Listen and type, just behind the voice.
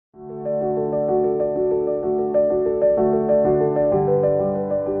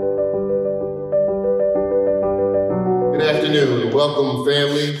welcome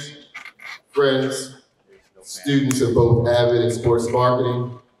families, friends, students of both Avid and Sports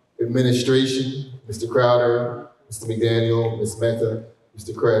Marketing, administration, Mr. Crowder, Mr. McDaniel, Ms. Mehta,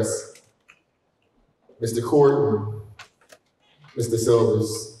 Mr. Kress, Mr. Corton, Mr.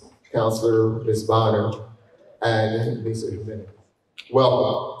 Silvers, Counselor Ms. Bonner, and Lisa Jimenez.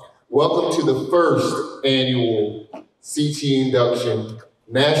 Welcome. Welcome to the first annual CT induction,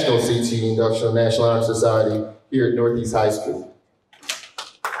 National CT Induction, National Honor Society here at Northeast High School.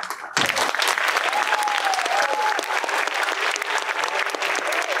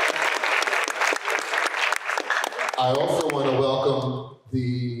 I also want to welcome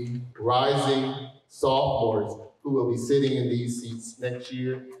the rising sophomores who will be sitting in these seats next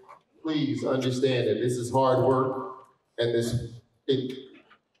year. Please understand that this is hard work, and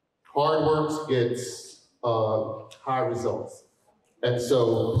hard work gets high results. And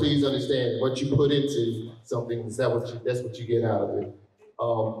so please understand what you put into something, that's what you get out of it.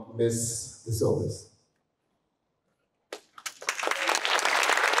 Ms. DeSilvas.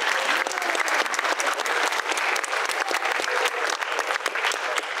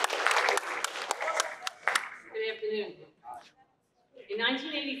 Good afternoon. In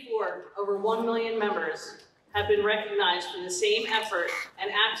 1984, over 1 million members have been recognized for the same effort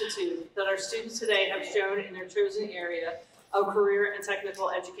and aptitude that our students today have shown in their chosen area of career and technical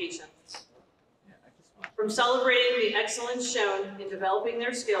education. From celebrating the excellence shown in developing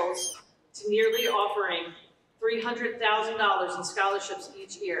their skills to nearly offering $300,000 in scholarships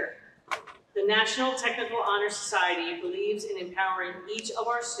each year, the National Technical Honor Society believes in empowering each of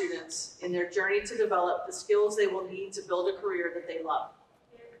our students in their journey to develop the skills they will need to build a career that they love.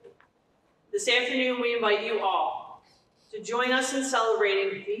 This afternoon, we invite you all to join us in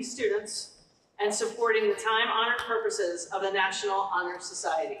celebrating these students and supporting the time-honored purposes of the National Honor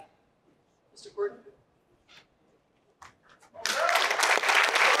Society. Mr. Gordon.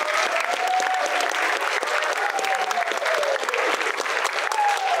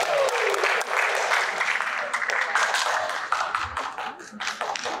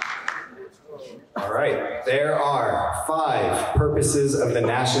 All right, there are 5 purposes of the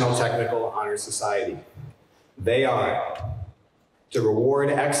National Technical Honor Society. They are to reward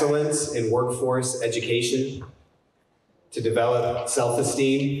excellence in workforce education, to develop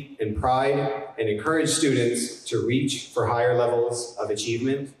self-esteem and pride, and encourage students to reach for higher levels of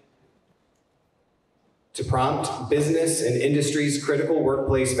achievement, to prompt business and industry's critical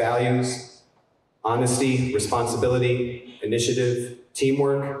workplace values, honesty, responsibility, initiative,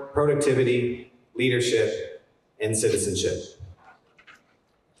 teamwork, productivity, leadership, and citizenship.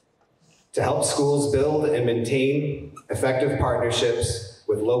 To help schools build and maintain effective partnerships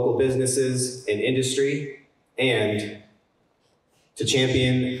with local businesses and industry, and to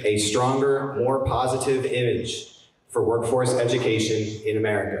champion a stronger, more positive image for workforce education in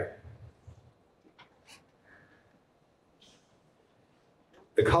America.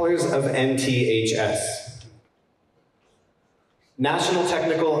 The colors of NTHS. National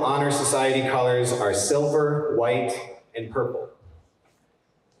Technical Honor Society colors are silver, white, and purple.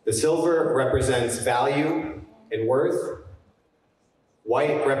 The silver represents value and worth.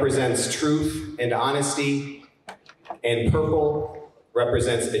 White represents truth and honesty. And purple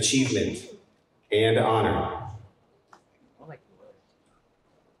represents achievement and honor.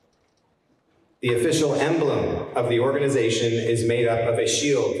 The official emblem of the organization is made up of a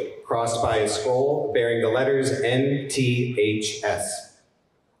shield crossed by a scroll bearing the letters NTHS.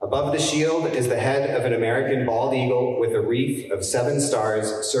 Above the shield is the head of an American bald eagle with a wreath of 7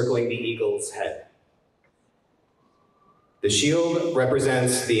 stars circling the eagle's head. The shield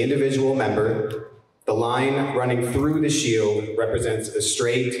represents the individual member. The line running through the shield represents a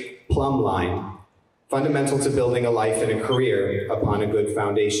straight, plumb line, fundamental to building a life and a career upon a good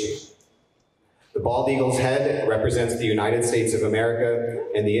foundation. The bald eagle's head represents the United States of America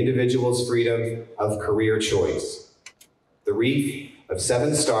and the individual's freedom of career choice. The wreath of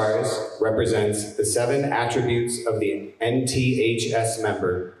 7 stars represents the 7 attributes of the NTHS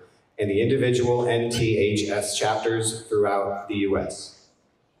member and the individual NTHS chapters throughout the U.S.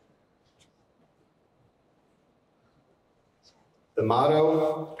 The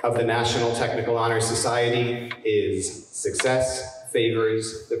motto of the National Technical Honor Society is "Success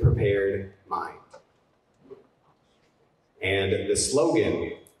favors the prepared mind." And the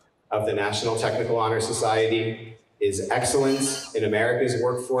slogan of the National Technical Honor Society is "Excellence in America's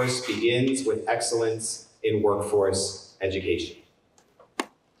workforce begins with excellence in workforce education."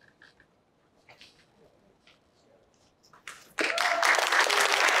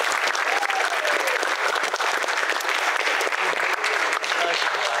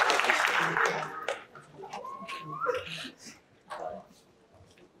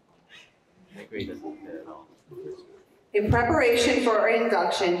 In preparation for our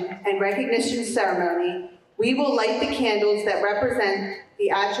induction and recognition ceremony, we will light the candles that represent the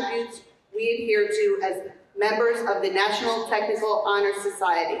attributes we adhere to as members of the National Technical Honor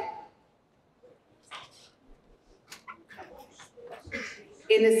Society.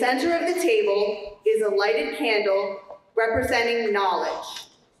 In the center of the table is a lighted candle representing knowledge.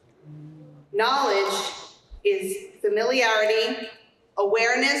 Knowledge is familiarity,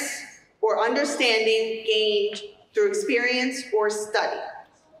 awareness, or understanding gained through experience or study.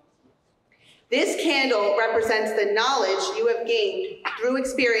 This candle represents the knowledge you have gained through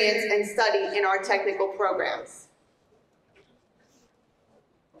experience and study in our technical programs.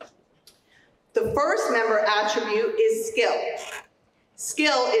 The first member attribute is skill.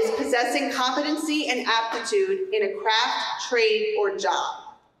 Skill is possessing competency and aptitude in a craft, trade, or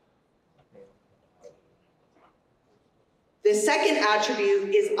job. The second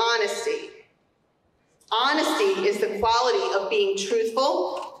attribute is honesty. Honesty is the quality of being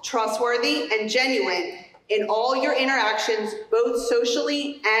truthful, trustworthy, and genuine in all your interactions, both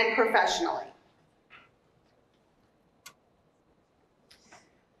socially and professionally.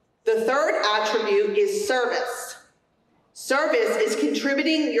 The third attribute is service. Service is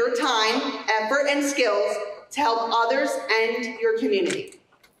contributing your time, effort, and skills to help others and your community.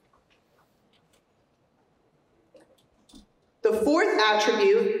 The fourth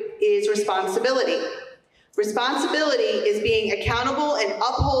attribute is responsibility. Responsibility is being accountable and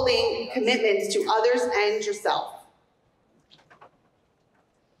upholding commitments to others and yourself.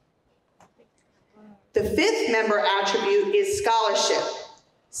 The fifth member attribute is scholarship.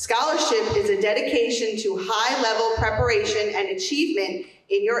 Scholarship is a dedication to high-level preparation and achievement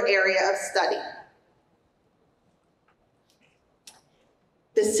in your area of study.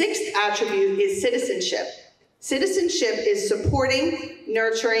 The sixth attribute is citizenship. Citizenship is supporting,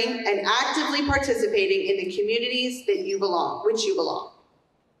 nurturing, and actively participating in the communities that which you belong.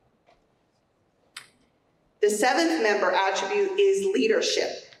 The seventh member attribute is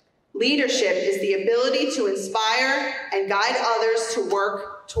leadership. Leadership is the ability to inspire and guide others to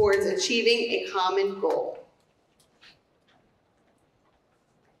work towards achieving a common goal.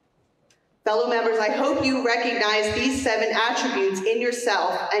 Fellow members, I hope you recognize these 7 attributes in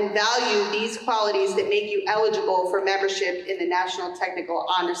yourself and value these qualities that make you eligible for membership in the National Technical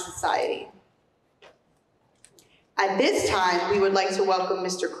Honor Society. At this time, we would like to welcome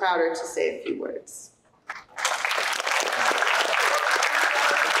Mr. Crowder to say a few words.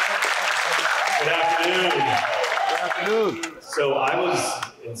 Good afternoon. Good afternoon. So I was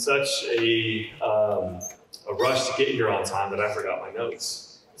in such a rush to get here on time that I forgot my notes.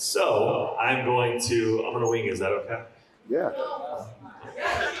 So I'm going to wing it. Is that okay? Yeah.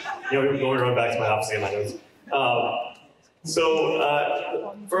 We're going to run back to my office and get my notes.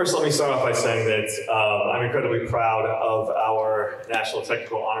 First, let me start off by saying that I'm incredibly proud of our National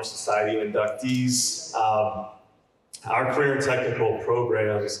Technical Honor Society inductees. Our career and technical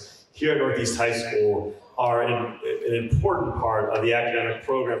programs here at Northeast High School are an important part of the academic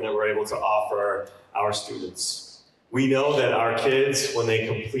program that we're able to offer our students. We know that our kids, when they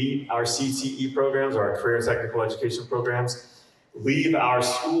complete our CTE programs, or our career and technical education programs, leave our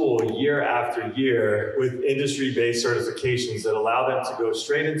school year after year with industry-based certifications that allow them to go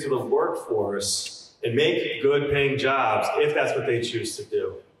straight into the workforce and make good paying jobs if that's what they choose to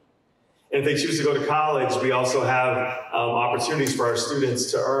do. And if they choose to go to college, we also have opportunities for our students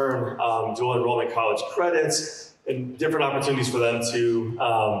to earn dual enrollment college credits and different opportunities for them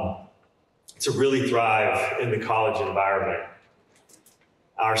to really thrive in the college environment.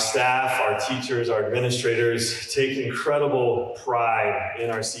 Our staff, our teachers, our administrators take incredible pride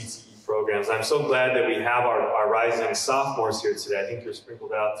in our CTE programs. I'm so glad that we have our rising sophomores here today. I think you're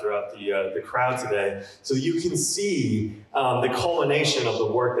sprinkled out throughout the crowd today, so you can see the culmination of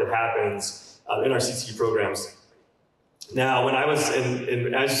the work that happens in our CTE programs. Now, when I was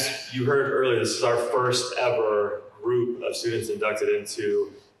as you heard earlier, this is our first ever group of students inducted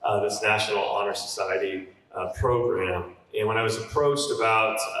into this National Honor Society program. And when I was approached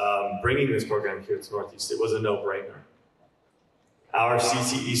about bringing this program here to Northeast, it was a no-brainer. Our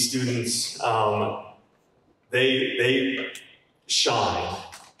CTE students, they shine,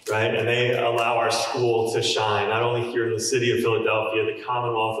 right? And they allow our school to shine, not only here in the city of Philadelphia, the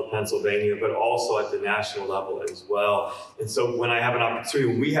Commonwealth of Pennsylvania, but also at the national level as well. And so when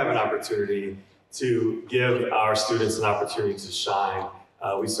we have an opportunity to give our students an opportunity to shine,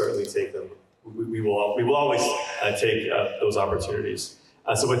 we certainly take them. We will always take those opportunities.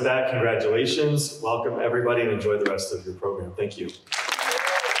 So with that, congratulations, welcome everybody, and enjoy the rest of your program. Thank you.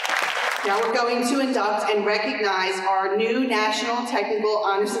 Now we're going to induct and recognize our new National Technical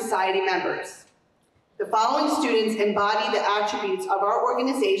Honor Society members. The following students embody the attributes of our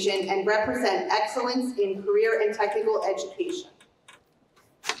organization and represent excellence in career and technical education.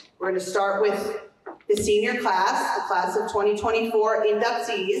 We're going to start with the senior class, the class of 2024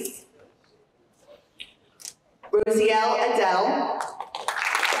 inductees. Rosielle Adele.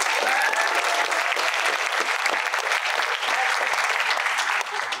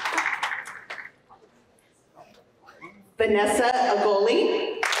 Vanessa Agoli.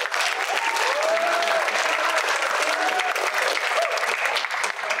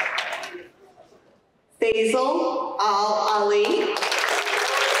 Faisal Al-Ali.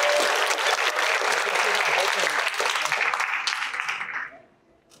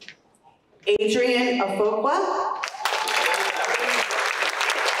 Adrian Afokwa.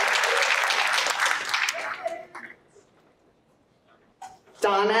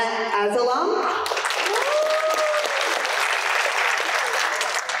 Donna Azalam.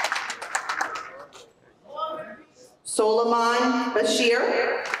 Solomon Bashir.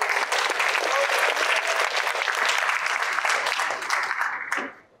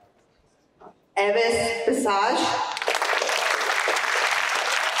 Evis Visage.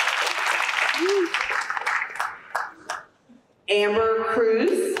 Amber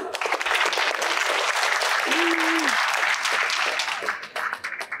Cruz.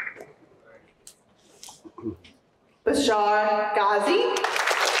 Bashar Ghazi.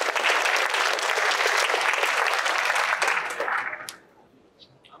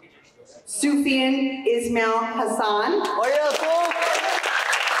 Sufian Ismail Hassan.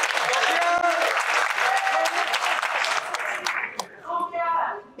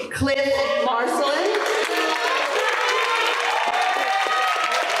 Cliff Marcelin.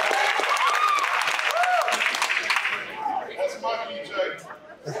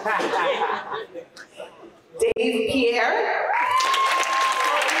 Dave Pierre.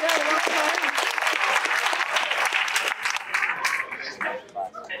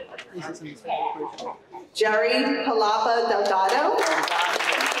 Jerry Palapa Delgado.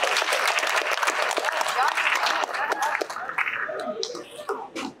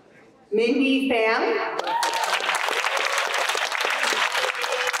 Mindy Pham.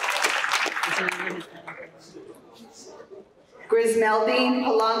 Grismeldy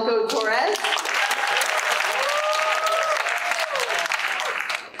Polanco Torres.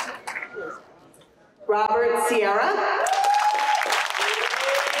 Robert Sierra.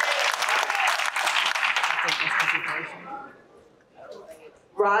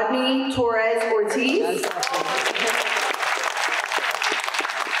 Rodney Torres Ortiz.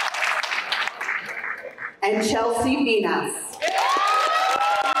 And Chelsea Vinas.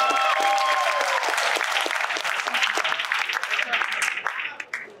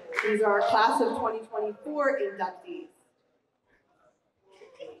 These are our class of 2024 inductees.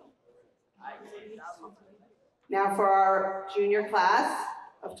 Now for our junior class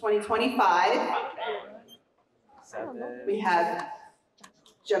of 2025, we have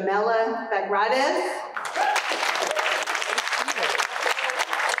Jamela Bagrades,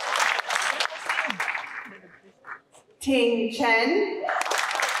 Ting Chen,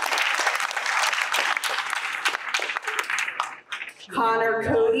 Connor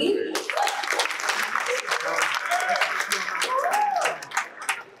Cody,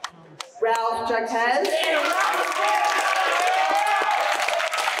 Ralph Jaquez,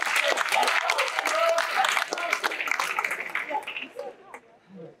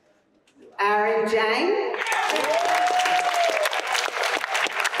 Aaron Jang,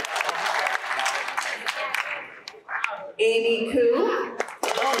 Amy Koo,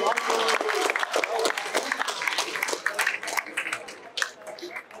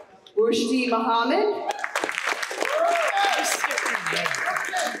 Rushdi Muhammad,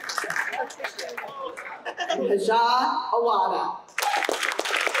 and Hajar Awada.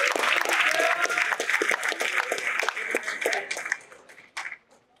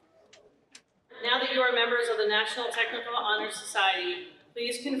 Now that you are members of the National Technical Honor Society,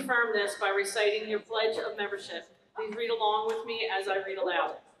 please confirm this by reciting your pledge of membership. Please read along with me as I read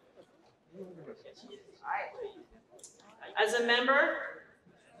aloud. As a member,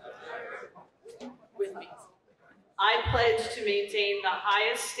 with me, I pledge to maintain the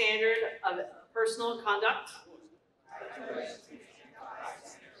highest standard of personal conduct.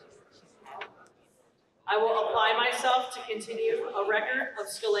 I will apply myself to continue a record of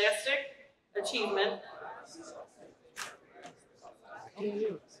scholastic achievement,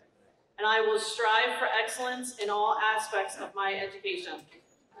 and I will strive for excellence in all aspects of my education.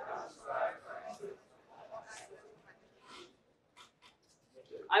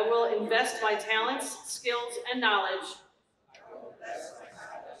 I will invest my talents, skills, and knowledge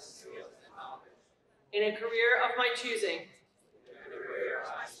in a career of my choosing,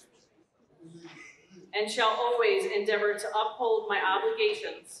 and shall always endeavor to uphold my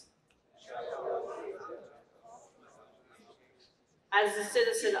obligations as a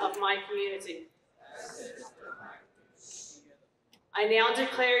citizen of my community. I now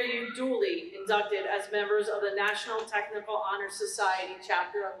declare you duly inducted as members of the National Technical Honor Society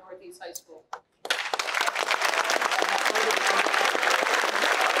chapter of Northeast High School.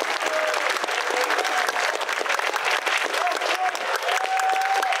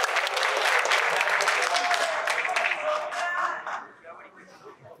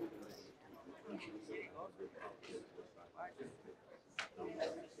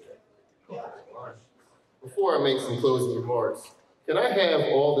 Before I make some closing remarks, can I have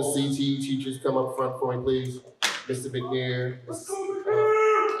all the CTE teachers come up front for me, please? Mr. McNair, Ms.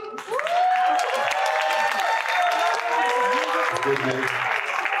 Goodman,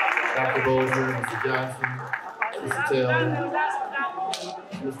 Dr. Bolger, Mr. Johnson, Mr. Taylor,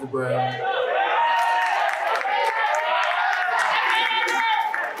 Mr. Brown.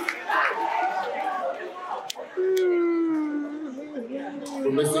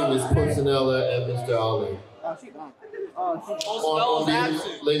 We're missing Ms. Punsanella and Mr. Ali.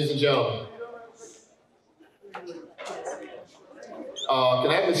 Ladies and gentlemen. Can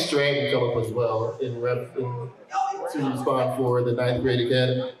I have Ms. Stratton come up as well to respond for the 9th grade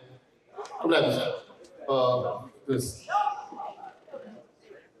academy? I'm not Ms.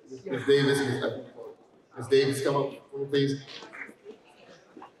 Davis, come up for me, please.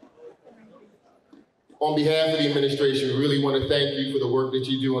 On behalf of the administration, we really want to thank you for the work that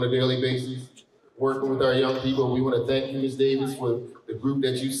you do on a daily basis, working with our young people. We want to thank you, Ms. Davis, for the group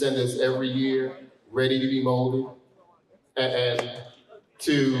that you send us every year, ready to be molded. And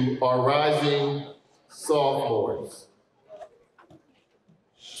to our rising sophomores,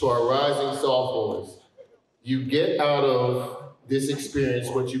 you get out of this experience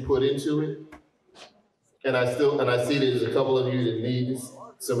what you put into it. And I see there's a couple of you that need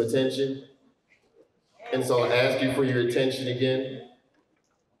some attention. And so I'll ask you for your attention again.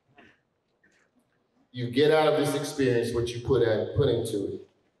 You get out of this experience what you put into it.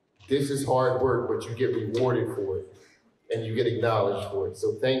 This is hard work, but you get rewarded for it, and you get acknowledged for it.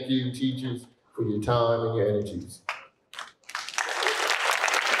 So thank you, teachers, for your time and your energies.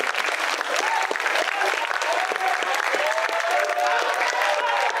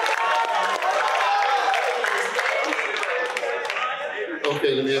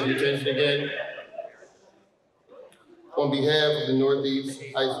 Okay, let me have your attention again. On behalf of the Northeast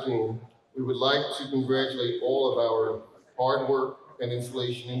High School, we would like to congratulate all of our hard work and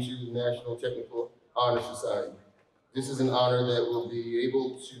installation into the National Technical Honor Society. This is an honor that will be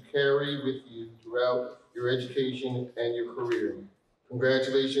able to carry with you throughout your education and your career.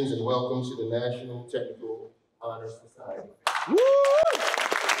 Congratulations and welcome to the National Technical Honor Society. Woo!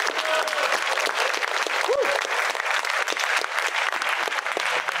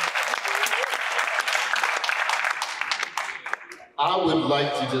 I would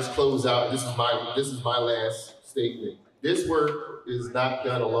like to just close out. This is my last statement. This work is not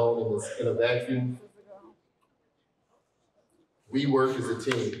done alone in a vacuum. We work as a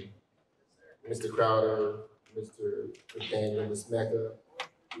team. Mr. Crowder, Mr. McDaniel, Ms. Mecca,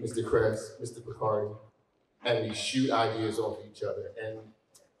 Mr. Kress, Mr. Picardi, and we shoot ideas off each other. And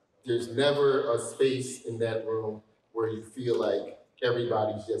there's never a space in that room where you feel like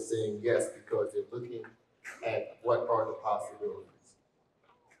everybody's just saying yes because they're looking at what are the possibilities.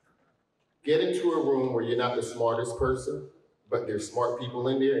 Get into a room where you're not the smartest person, but there's smart people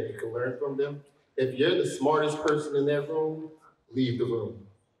in there and you can learn from them. If you're the smartest person in that room, leave the room.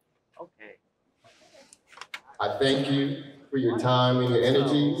 Okay. I thank you for your time and your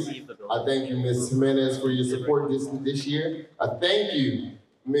energies. I thank you, Ms. Jimenez, for your support this year. I thank you,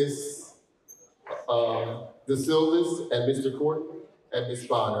 Ms. De Silvas and Mr. Court and Ms.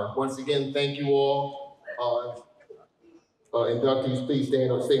 Bonner. Once again, thank you all. Inductees, please stay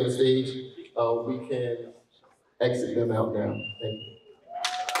on the stage. We can exit them out now. Thank you.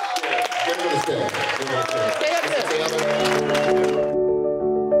 They're gonna stay.